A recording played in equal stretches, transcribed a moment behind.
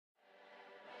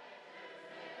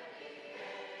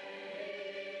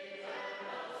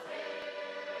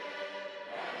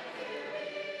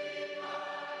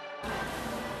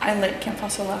I like Camp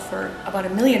Fasola for about a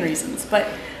million reasons, but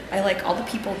I like all the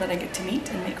people that I get to meet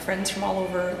and make friends from all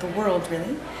over the world,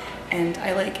 really. And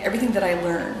I like everything that I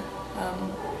learn.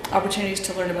 Opportunities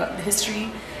to learn about the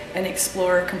history and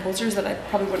explore composers that I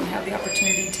probably wouldn't have the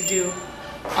opportunity to do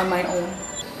on my own.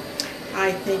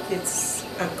 I think it's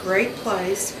a great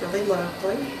place, really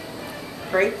lovely,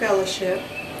 great fellowship,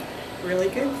 really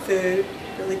good food,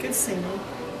 really good singing,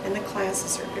 and the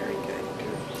classes are very good.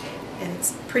 And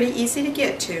it's pretty easy to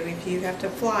get to if you have to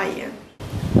fly in.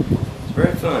 It's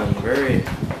very fun,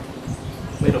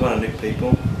 meet a lot of new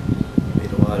people,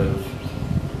 meet a lot of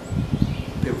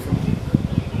people from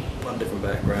a lot of different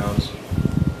backgrounds,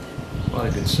 a lot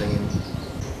of good singing.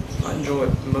 I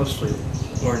enjoy mostly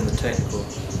learning the technical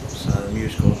side, the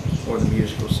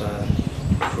musical side,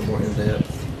 a little more in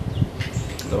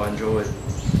depth. Though I enjoyed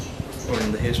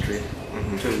learning the history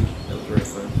too. That was very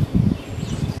fun.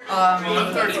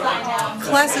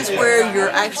 Classes where you're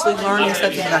actually learning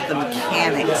something about the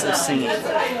mechanics of singing.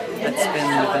 That's been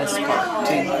the best part,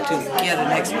 to get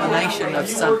an explanation of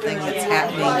something that's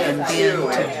happening and then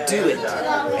to do it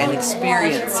and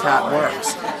experience how it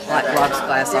works. Like Rob's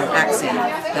class on accent,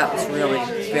 that was really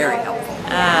very helpful.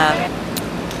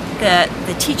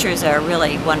 The teachers are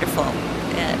really wonderful.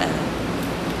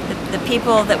 The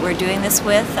people that we're doing this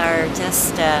with are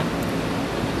just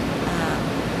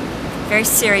very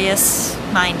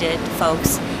serious-minded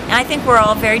folks. And I think we're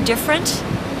all very different,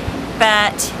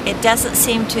 but it doesn't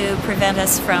seem to prevent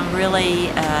us from really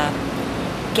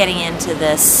getting into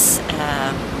this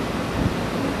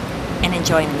and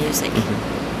enjoying the music.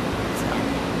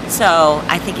 So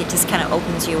I think it just kind of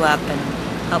opens you up and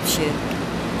helps you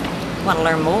want to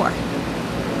learn more.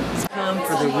 Come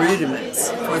for the rudiments,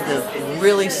 for the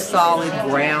really solid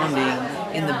grounding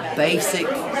in the basic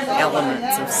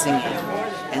elements of singing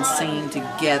and singing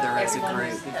together as a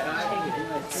group.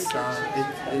 So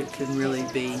it can really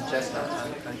be a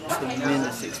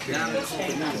tremendous experience to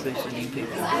be singing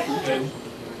people.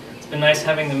 It's been nice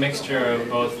having the mixture of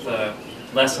both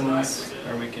lessons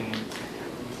where we can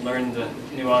learn the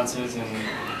nuances and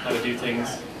how to do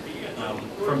things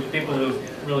from people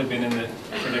who've really been in the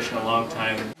tradition a long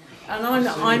time. And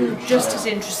I'm just as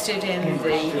interested in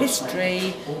the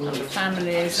history and the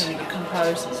families and the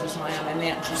composers as I am in the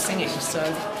actual singing. So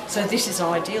this is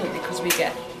ideal because we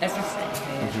get everything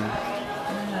here.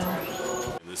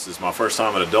 This is my first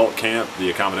time at adult camp. The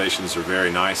accommodations are very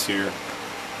nice here.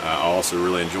 I also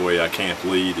really enjoy Camp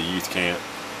Lee, the youth camp,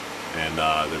 and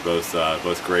they're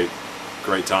both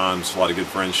great times. A lot of good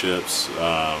friendships.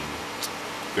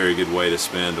 Very good way to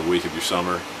spend a week of your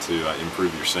summer to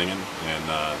improve your singing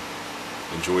and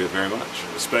enjoy it very much.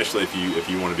 Especially if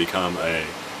you want to become a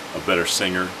better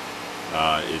singer.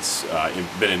 It's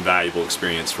been an invaluable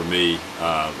experience for me.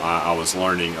 I was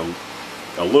learning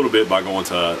a little bit by going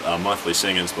to monthly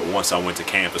singings, but once I went to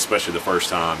camp, especially the first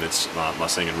time, my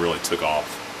singing really took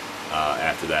off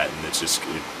after that, and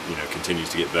it continues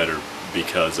to get better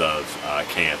because of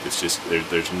camp. It's just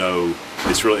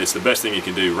it's the best thing you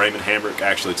can do. Raymond Hamrick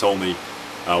actually told me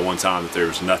one time that there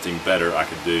was nothing better I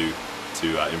could do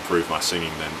to improve my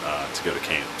singing than to go to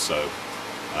camp. So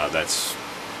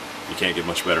you can't get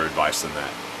much better advice than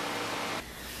that.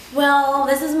 Well,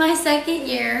 this is my second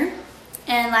year,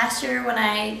 and last year when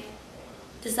I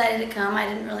decided to come, I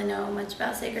didn't really know much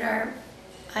about Sacred Harp.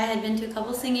 I had been to a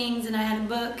couple singings and I had a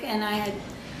book and I had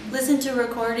listened to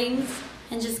recordings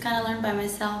and just kind of learned by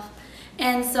myself.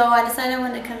 And so I decided I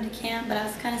wanted to come to camp, but I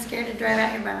was kind of scared to drive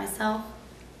out here by myself,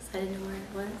 so I didn't know where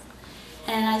it was.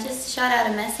 And I just shot out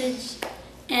a message,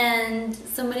 and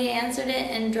somebody answered it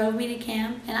and drove me to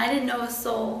camp. And I didn't know a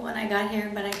soul when I got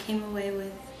here, but I came away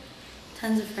with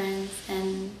tons of friends,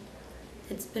 and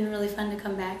it's been really fun to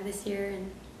come back this year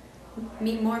and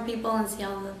meet more people and see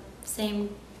all the same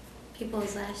people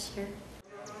as last year.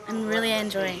 I'm really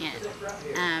enjoying it.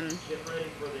 I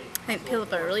think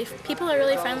people are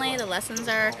really friendly. The lessons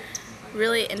are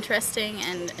really interesting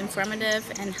and informative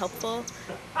and helpful,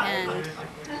 and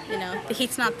the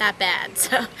heat's not that bad,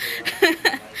 so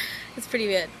it's pretty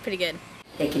good.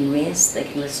 They can rest, they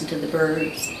can listen to the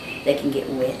birds, they can get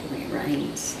wet when it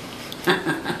rains.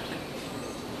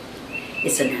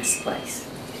 It's a nice place.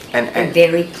 And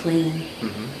very clean,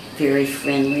 very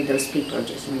friendly. Those people are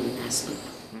just really nice people.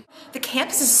 The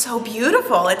campus is so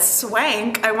beautiful. It's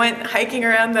swank. I went hiking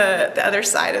around the other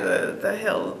side of the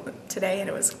hill today, and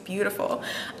it was beautiful.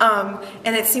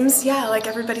 And it seems, like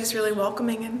everybody's really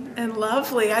welcoming and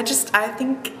lovely. I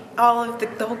think all of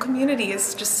the whole community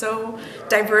is just so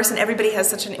diverse, and everybody has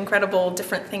such an incredible,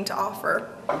 different thing to offer.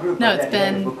 No, it's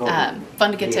been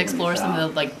fun to get to explore some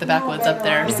of the backwoods up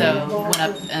there. So went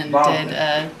up and did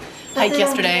hike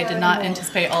yesterday. I did not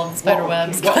anticipate all the spider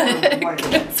webs,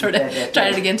 but sort of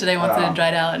tried it again today once it had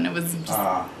dried out, and it was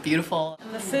just beautiful.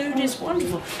 And the food is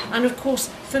wonderful. And of course,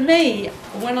 for me,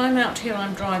 when I'm out here,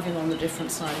 I'm driving on the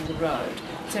different side of the road.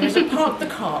 So to park the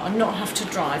car and not have to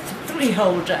drive for 3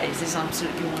 whole days is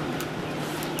absolutely wonderful.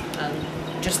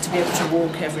 And just to be able to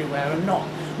walk everywhere and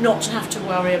not to have to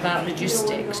worry about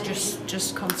logistics,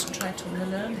 just concentrate on the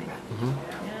learning.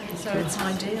 Yeah, so it's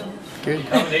ideal. Good.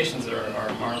 Accommodations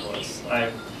are marvelous.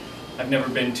 I've never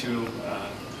been to a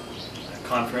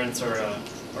conference or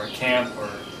a camp or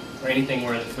anything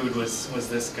where the food was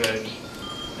this good,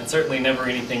 and certainly never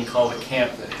anything called a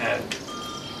camp that had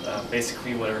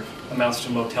basically what amounts to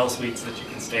motel suites that you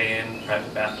can stay in,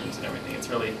 private bathrooms and everything. It's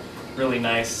really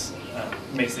nice.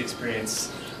 Makes the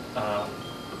experience.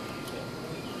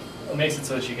 It makes it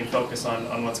so that you can focus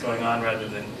on what's going on rather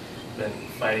than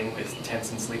fighting with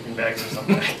tents and sleeping bags or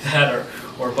something like that,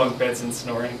 or bunk beds and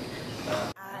snoring.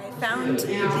 I found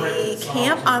the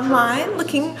camp online,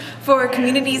 looking for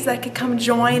communities that could come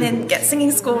join and get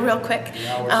singing school real quick,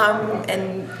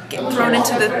 and get thrown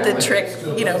into the trick,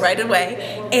 right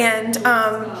away. And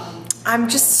I'm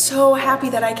just so happy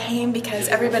that I came because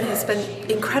everybody has been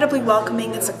incredibly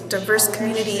welcoming. It's a diverse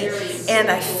community,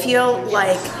 and I feel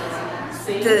like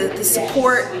the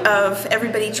support of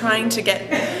everybody trying to get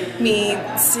me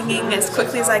singing as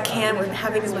quickly as I can and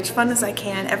having as much fun as I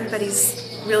can.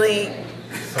 Everybody's really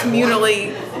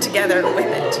communally together with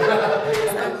it.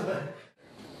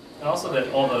 And also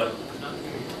that all the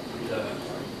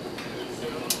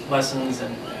lessons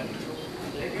and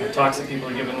talks that people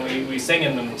are given, we sing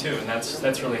in them too, and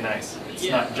that's really nice. It's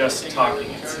not just talking;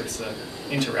 it's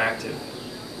interactive,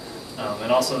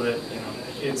 and also that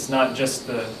it's not just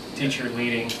the teacher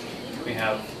leading. We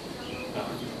have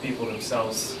people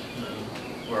themselves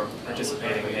who are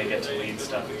participating, and they get to lead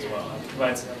stuff as well. It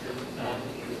provides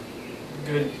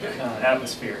good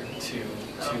atmosphere to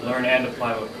learn and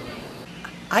apply what we learn.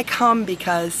 I come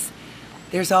because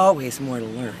there's always more to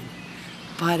learn,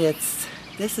 but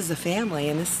this is a family,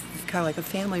 and this is kind of like a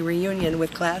family reunion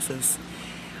with classes.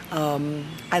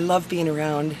 I love being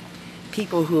around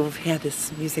people who've had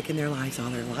this music in their lives all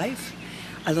their life.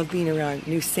 I love being around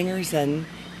new singers and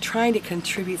trying to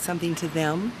contribute something to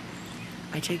them.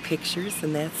 I take pictures,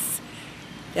 and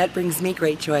that brings me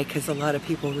great joy because a lot of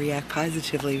people react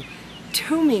positively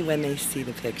to me when they see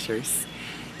the pictures.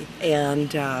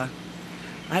 And I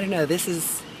don't know,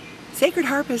 Sacred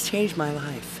Harp has changed my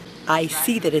life. I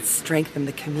see that it's strengthened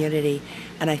the community,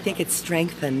 and I think it's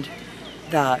strengthened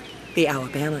the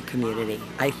Alabama community.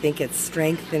 I think it's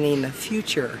strengthening the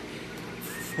future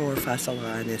for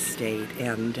Fasola in this state.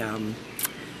 And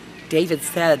David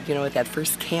said, at that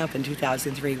first camp in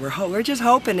 2003, we're just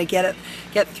hoping to get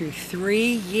through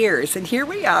 3 years, and here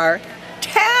we are,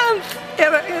 10th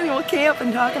annual camp,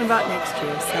 and talking about next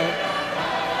year. So,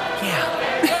 yeah,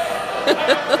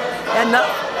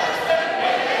 enough.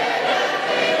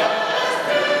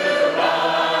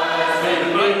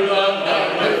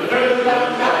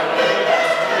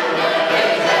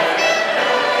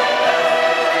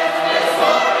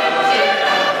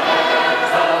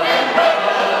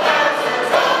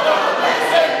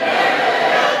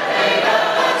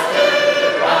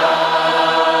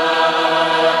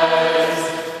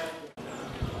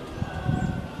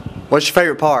 What's your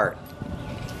favorite part?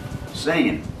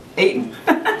 Singing. Eating.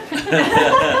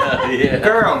 Yeah.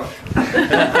 Girls.